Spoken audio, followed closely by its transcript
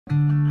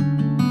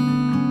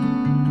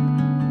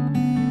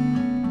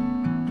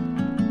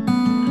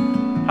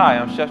Hi,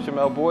 I'm Chef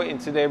Jamel Boyd,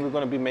 and today we're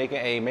going to be making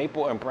a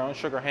maple and brown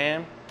sugar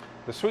ham.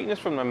 The sweetness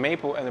from the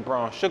maple and the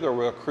brown sugar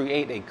will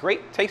create a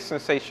great taste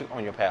sensation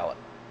on your palate.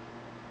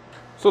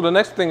 So the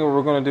next thing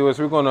we're going to do is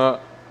we're going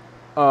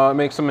to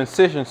make some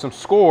incisions, some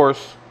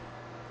scores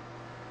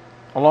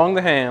along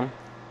the ham,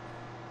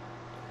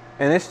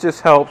 and this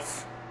just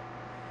helps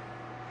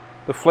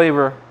the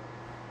flavor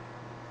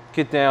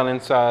get down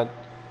inside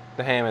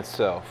the ham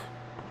itself.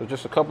 So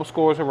just a couple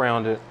scores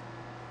around it,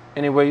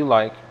 any way you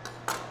like.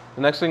 The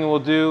next thing we'll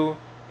do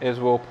is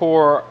we'll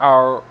pour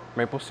our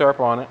maple syrup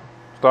on it.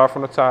 Start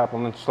from the top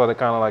and then just let it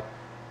kind of like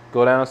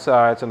go down the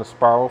sides in a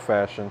spiral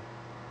fashion.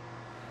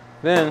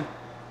 Then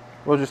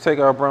we'll just take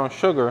our brown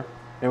sugar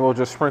and we'll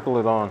just sprinkle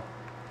it on.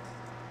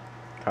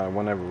 Kind of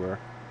went everywhere.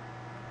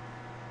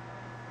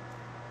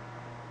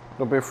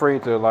 Don't be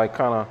afraid to like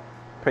kind of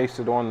paste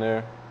it on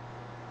there.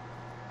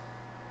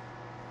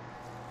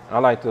 I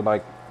like to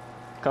like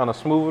kind of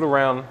smooth it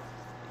around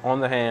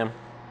on the ham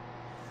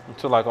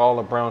until like all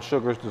the brown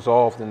sugar is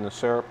dissolved in the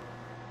syrup.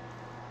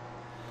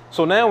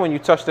 So now when you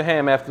touch the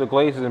ham after the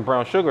glazes and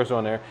brown sugar is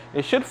on there,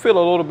 it should feel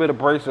a little bit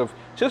abrasive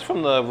just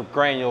from the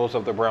granules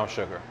of the brown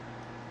sugar.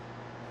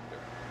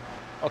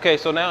 Okay,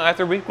 so now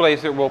after we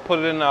glaze it, we'll put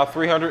it in our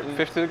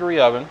 350-degree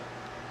oven.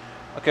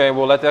 Okay,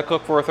 we'll let that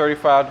cook for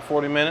 35 to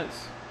 40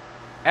 minutes.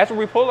 After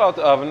we pull it out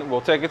the oven,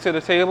 we'll take it to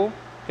the table.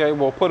 Okay,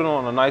 we'll put it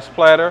on a nice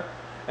platter,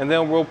 and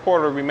then we'll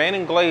pour the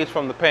remaining glaze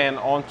from the pan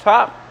on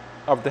top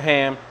of the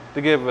ham to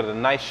give it a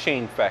nice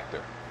sheen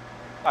factor.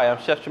 Hi, I'm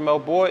Chef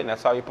Jamel Boyd, and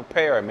that's how you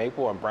prepare a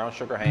maple and brown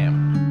sugar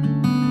ham.